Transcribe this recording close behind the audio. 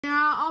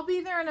Yeah, I'll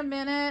be there in a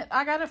minute.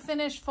 I gotta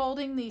finish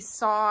folding these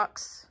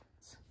socks.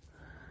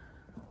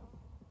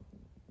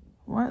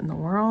 What in the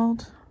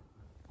world?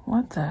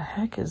 What the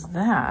heck is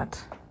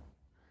that?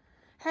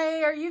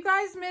 Hey, are you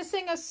guys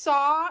missing a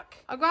sock?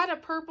 I got a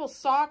purple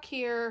sock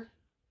here.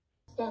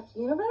 Steph's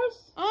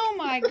Universe? Oh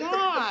my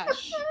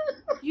gosh.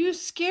 You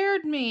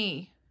scared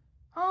me.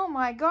 Oh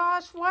my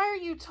gosh, why are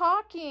you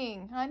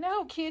talking? I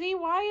know, Kitty,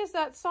 why is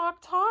that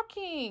sock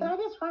talking? I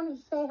just wanted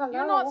to say hello.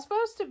 You're not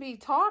supposed to be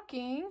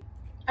talking.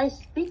 I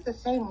speak the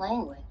same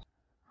language.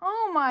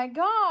 Oh my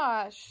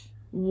gosh.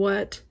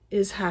 What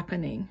is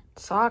happening?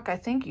 Sock, I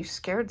think you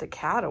scared the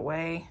cat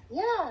away.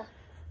 Yeah.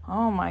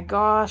 Oh my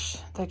gosh,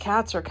 the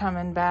cats are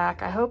coming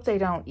back. I hope they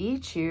don't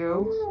eat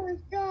you. Oh my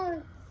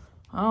God.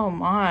 Oh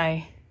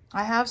my.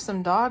 I have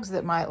some dogs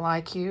that might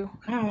like you.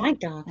 I don't like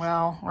dogs.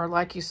 Well, or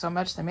like you so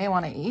much they may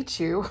want to eat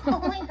you. Oh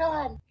my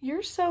God.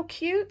 You're so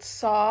cute,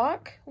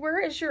 Sock. Where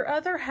is your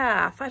other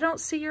half? I don't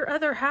see your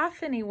other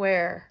half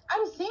anywhere.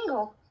 I'm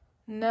single.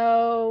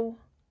 No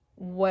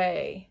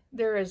way.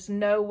 There is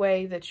no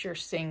way that you're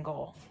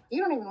single.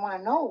 You don't even want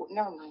to know.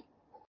 Never mind.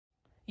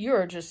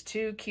 You're just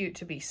too cute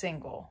to be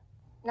single.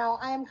 No,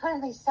 I am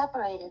currently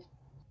separated.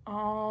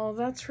 Oh,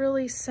 that's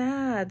really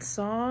sad,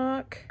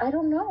 Sock. I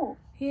don't know.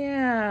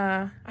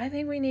 Yeah, I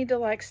think we need to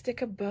like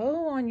stick a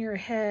bow on your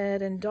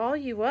head and doll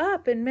you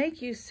up and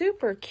make you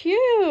super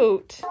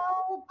cute.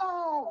 No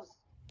bows.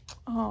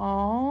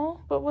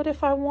 Oh, but what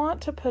if I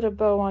want to put a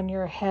bow on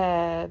your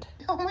head?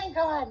 Oh my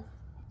God.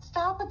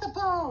 Stop with the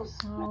bows.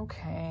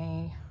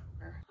 Okay.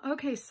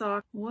 Okay,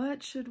 Sock,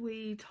 what should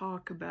we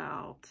talk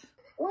about?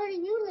 Where do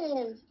you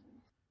live?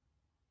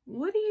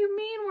 What do you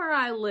mean where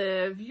I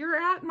live? You're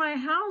at my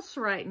house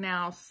right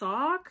now,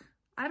 Sock.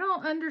 I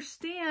don't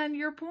understand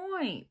your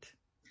point.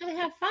 Gotta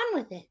have fun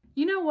with it.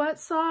 You know what,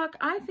 Sock?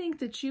 I think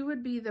that you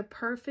would be the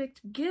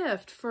perfect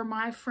gift for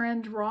my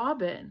friend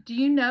Robin. Do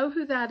you know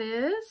who that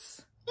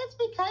is? It's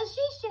because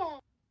she should.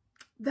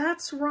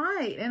 That's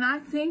right. And I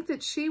think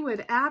that she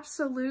would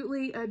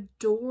absolutely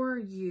adore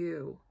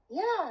you.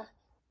 Yeah.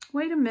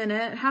 Wait a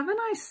minute. Haven't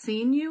I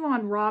seen you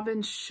on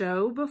Robin's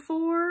show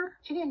before?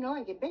 She didn't know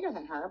I'd get bigger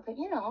than her, but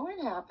you know,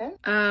 it happened.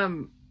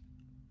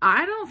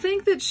 I don't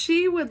think that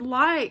she would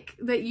like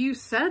that you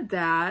said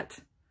that.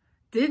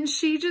 Didn't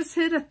she just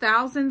hit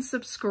 1,000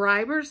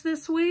 subscribers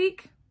this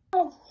week?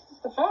 Well,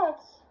 it's the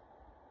facts.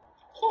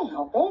 Can't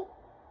help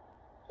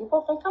it.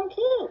 People think I'm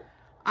cute.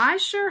 I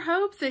sure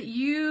hope that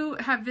you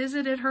have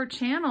visited her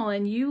channel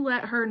and you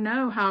let her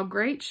know how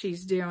great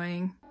she's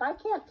doing. I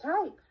can't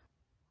type.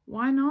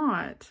 Why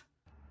not?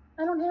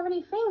 I don't have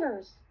any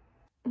fingers.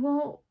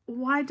 Well,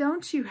 why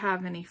don't you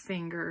have any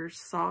fingers,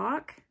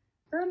 Sock?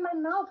 They're in my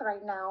mouth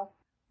right now.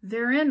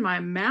 They're in my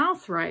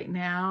mouth right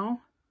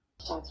now.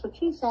 That's what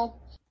she said.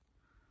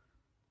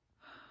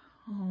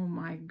 Oh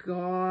my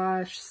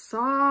gosh,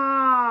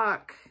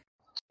 Sock.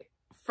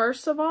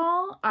 First of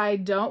all, I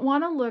don't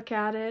want to look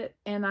at it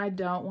and I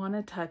don't want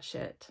to touch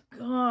it.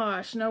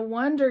 Gosh, no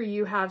wonder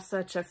you have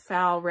such a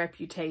foul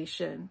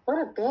reputation.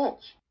 What a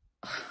bitch.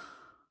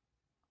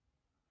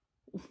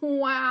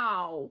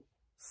 Wow,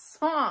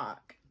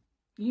 Sock.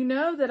 You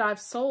know that I've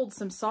sold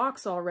some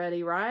socks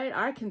already, right?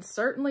 I can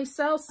certainly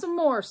sell some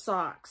more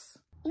socks.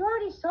 You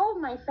already sold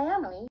my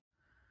family.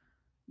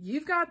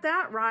 You've got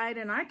that right,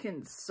 and I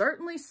can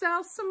certainly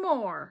sell some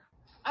more.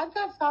 I've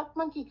got sock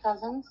monkey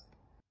cousins.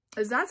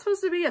 Is that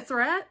supposed to be a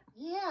threat?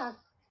 Yeah.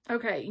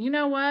 Okay, you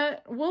know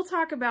what? We'll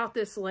talk about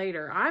this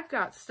later. I've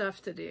got stuff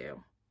to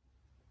do.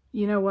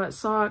 You know what,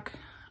 Sock?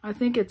 I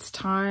think it's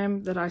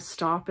time that I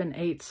stop and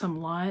ate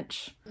some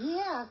lunch.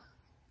 Yeah.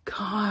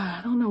 God,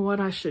 I don't know what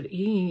I should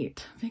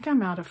eat. I think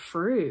I'm out of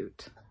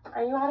fruit.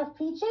 Are you out of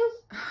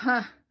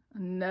peaches?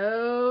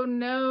 No,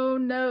 no,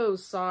 no,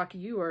 Sock.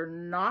 You are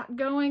not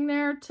going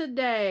there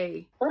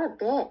today. What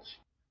a bitch.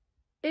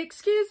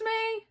 Excuse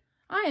me?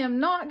 I am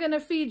not going to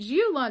feed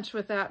you lunch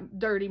with that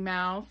dirty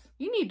mouth.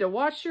 You need to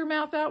wash your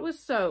mouth out with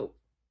soap.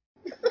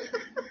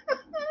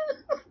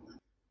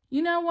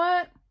 You know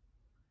what?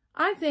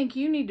 I think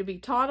you need to be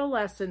taught a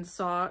lesson,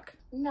 Sock.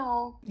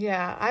 No.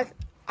 Yeah,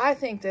 I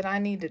think that I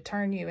need to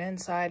turn you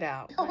inside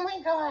out. Oh my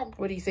God.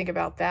 What do you think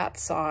about that,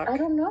 Sock? I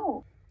don't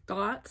know.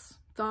 Thoughts?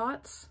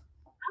 Thoughts?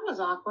 That was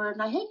awkward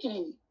and I hate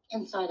getting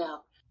inside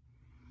out.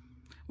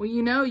 Well,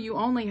 you know you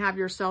only have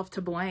yourself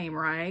to blame,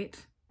 right?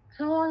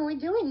 How long are we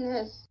doing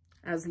this?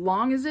 As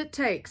long as it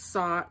takes,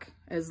 Sock.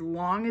 As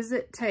long as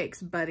it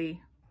takes,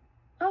 buddy.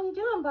 How you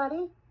doing,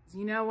 buddy?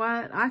 You know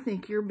what? I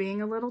think you're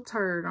being a little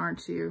turd,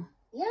 aren't you?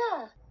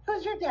 Yeah.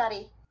 Who's your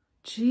daddy?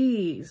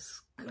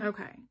 Jeez.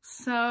 Okay,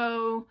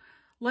 so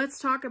let's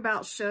talk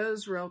about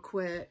shows real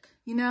quick.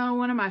 You know,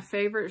 one of my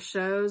favorite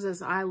shows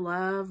is I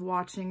love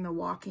watching The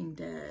Walking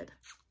Dead.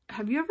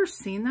 Have you ever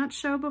seen that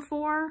show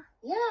before?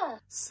 Yeah.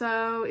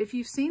 So if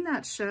you've seen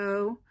that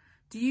show,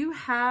 do you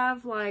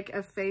have like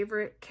a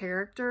favorite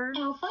character?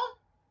 Alpha?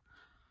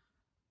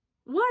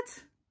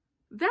 What?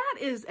 That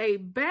is a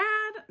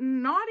bad,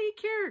 naughty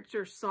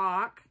character,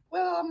 Sock.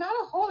 Well, I'm not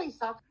a holy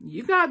sock.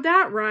 You got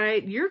that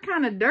right. You're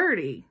kind of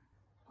dirty.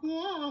 Yeah,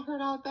 I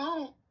heard all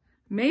about it.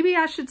 Maybe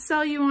I should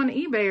sell you on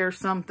eBay or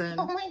something.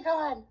 Oh my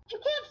God. You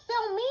can't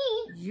sell me.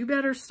 You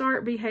better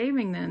start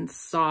behaving then,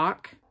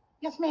 Sock.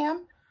 Yes,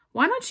 ma'am.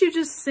 Why don't you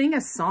just sing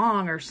a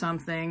song or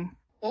something?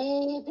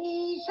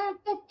 Baby shark,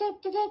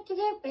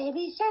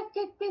 baby shark,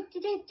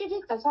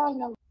 that's all I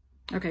know.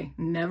 Okay,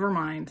 never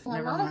mind. Well,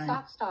 I'm Never not a mind.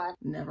 sock star.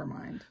 Never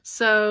mind.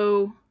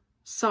 So,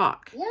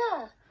 Sock,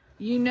 Yeah.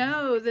 you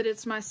know that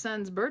it's my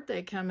son's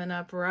birthday coming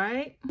up,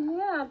 right?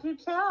 Yeah, do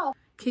tell.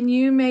 Can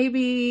you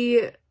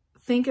maybe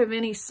think of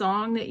any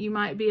song that you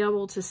might be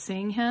able to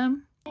sing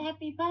him?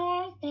 Happy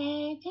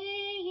birthday to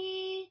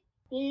you.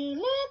 You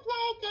look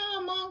like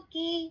a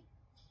monkey.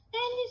 And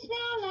you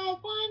smell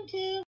like one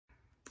too.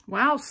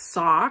 Wow,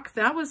 Sock,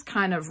 that was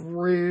kind of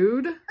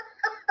rude.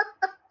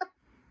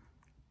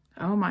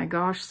 Oh my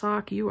gosh,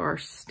 Sock, you are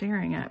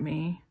staring at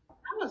me.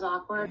 That was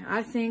awkward.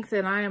 I think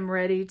that I am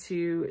ready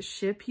to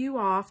ship you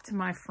off to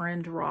my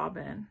friend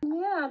Robin.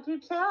 Yeah, do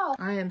tell.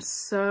 I am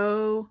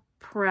so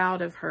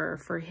proud of her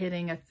for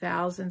hitting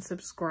 1,000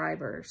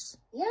 subscribers.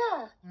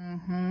 Yeah.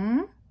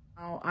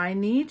 Now, I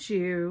need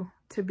you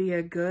to be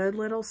a good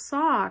little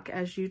Sock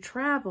as you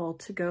travel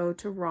to go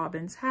to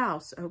Robin's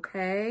house,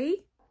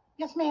 okay?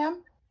 Yes,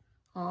 ma'am.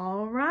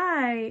 All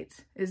right.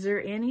 Is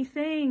there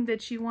anything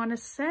that you want to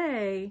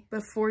say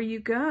before you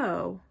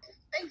go?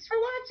 Thanks for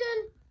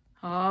watching.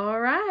 All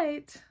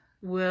right.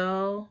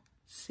 We'll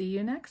see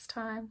you next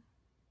time.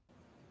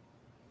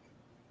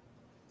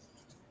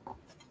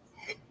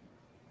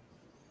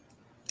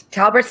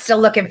 Talbert's still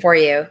looking for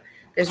you.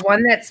 There's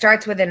one that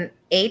starts with an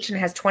H and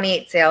has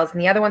 28 sales, and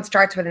the other one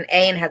starts with an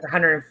A and has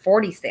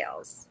 140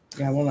 sales.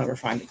 Yeah, we'll never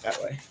find it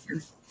that way.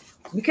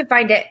 You can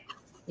find it.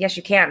 Yes,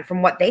 you can,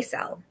 from what they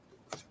sell.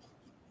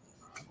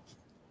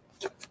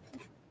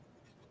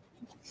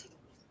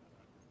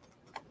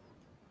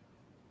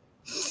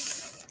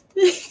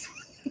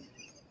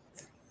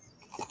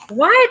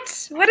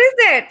 What? What is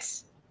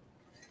it?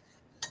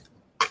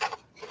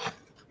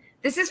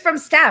 This is from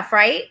Steph,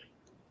 right?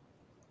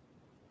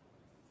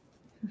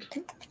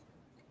 Is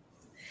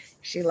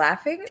she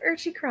laughing or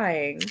is she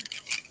crying?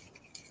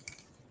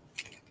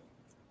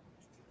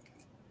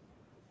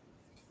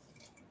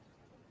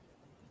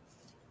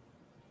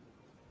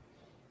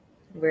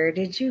 Where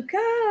did you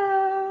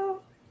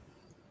go?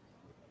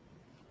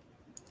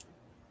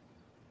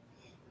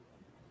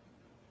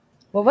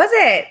 What was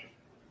it?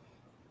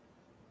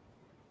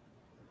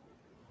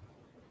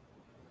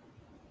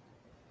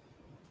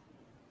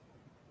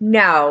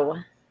 No.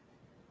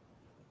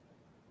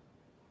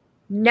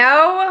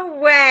 No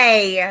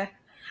way.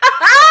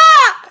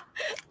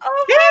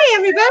 Oh, Hey,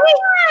 everybody.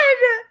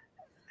 God.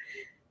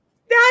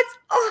 That's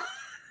oh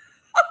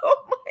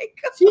my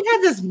God. She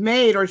had this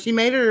made, or she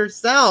made it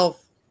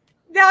herself.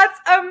 That's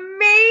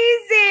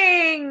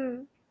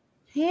amazing.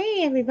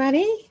 Hey,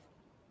 everybody.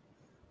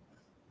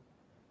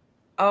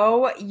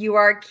 Oh, you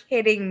are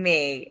kidding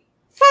me.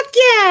 Fuck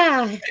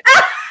yeah.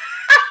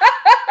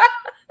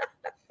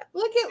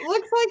 Look, it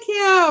looks like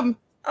him.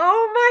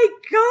 Oh my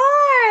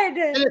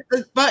God.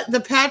 But the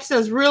patch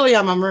says, really,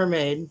 I'm a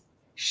mermaid.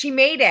 She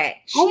made it.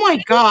 Oh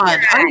my God.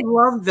 I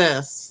love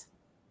this.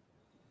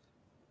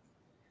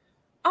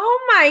 Oh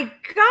my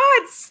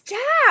God,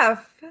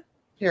 Steph.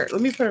 Here,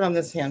 let me put it on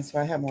this hand so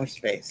I have more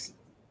space.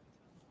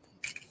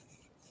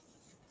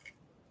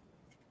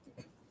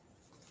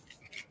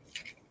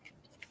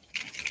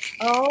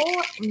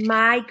 Oh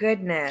my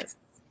goodness.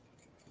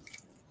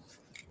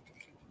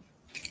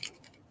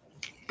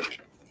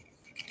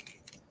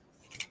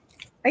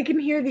 I can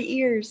hear the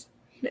ears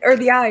or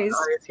the eyes.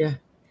 Yeah.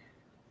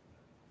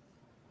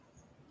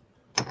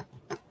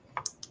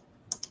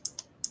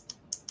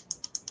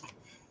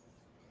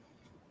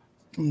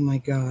 Oh my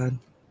God.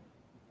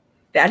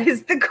 That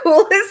is the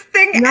coolest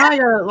thing Now ever. I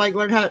gotta like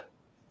learn how to.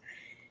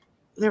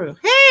 There we go.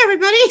 Hey,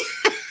 everybody.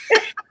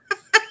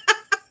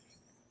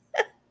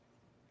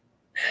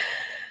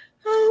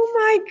 Oh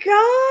my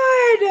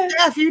God.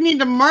 Steph, you need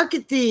to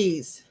market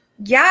these.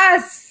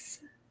 Yes.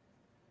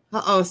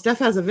 Uh-oh, Steph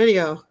has a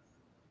video.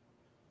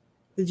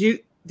 Did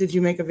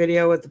you make a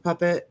video with the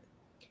puppet?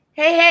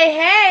 Hey, hey,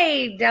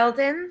 hey,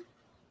 Delton.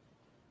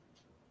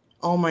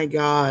 Oh my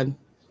God.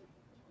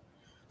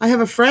 I have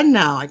a friend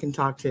now I can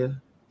talk to.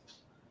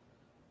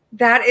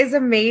 That is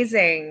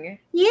amazing.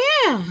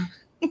 Yeah.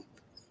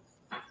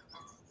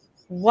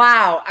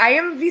 Wow. I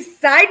am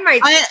beside my...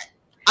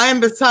 I am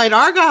beside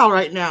Argyle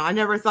right now. I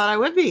never thought I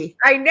would be.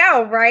 I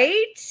know,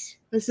 right?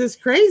 This is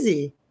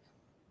crazy.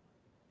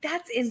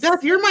 That's insane.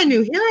 Steph, you're my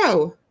new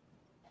hero.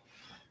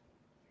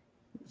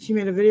 She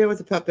made a video with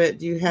the puppet.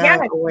 Do you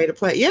have a way to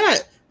play? Yeah.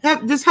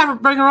 Just have her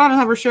bring her on and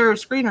have her share a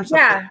screen or something.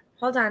 Yeah.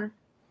 Hold on.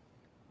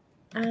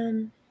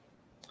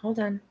 Hold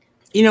on.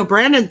 You know,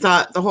 Brandon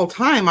thought the whole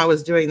time I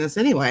was doing this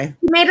anyway.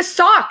 He made a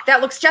sock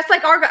that looks just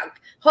like Argyle.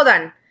 Hold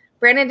on.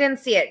 Brandon didn't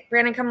see it.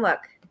 Brandon, come look.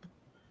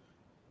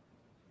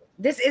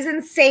 This is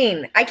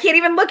insane. I can't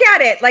even look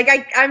at it. Like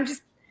I'm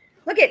just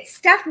look at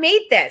Steph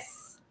made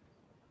this.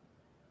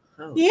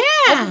 Oh.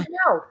 Yeah.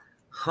 No.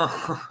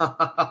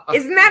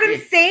 Isn't that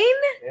insane?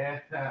 Yeah.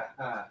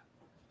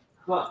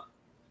 Huh.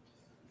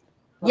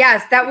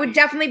 Yes, that would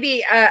definitely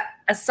be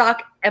a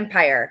sock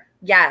empire.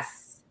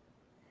 Yes.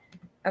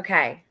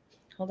 Okay.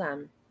 Hold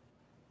on.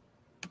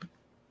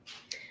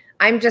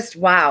 I'm just,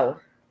 wow.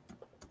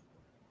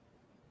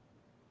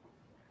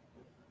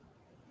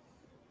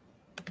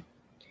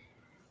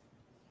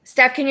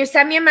 Steph, can you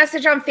send me a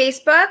message on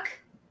Facebook?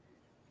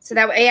 So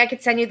that way I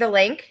could send you the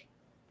link.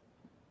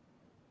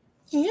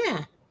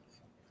 Yeah.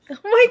 Oh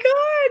my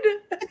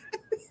God.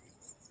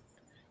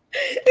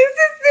 This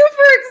is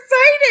super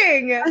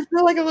exciting. I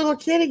feel like a little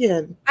kid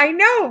again. I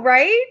know,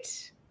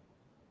 right?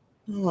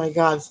 Oh my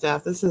God,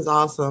 Steph, this is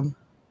awesome.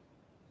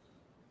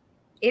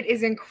 It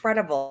is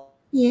incredible.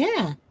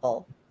 Yeah.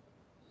 Oh,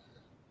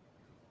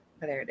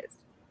 there it is.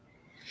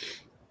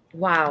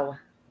 Wow.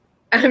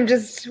 I'm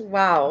just,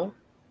 wow.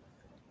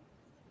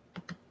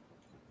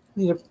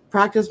 Need to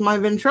practice my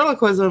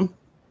ventriloquism.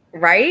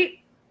 Right?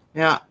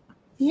 Yeah.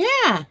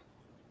 Yeah.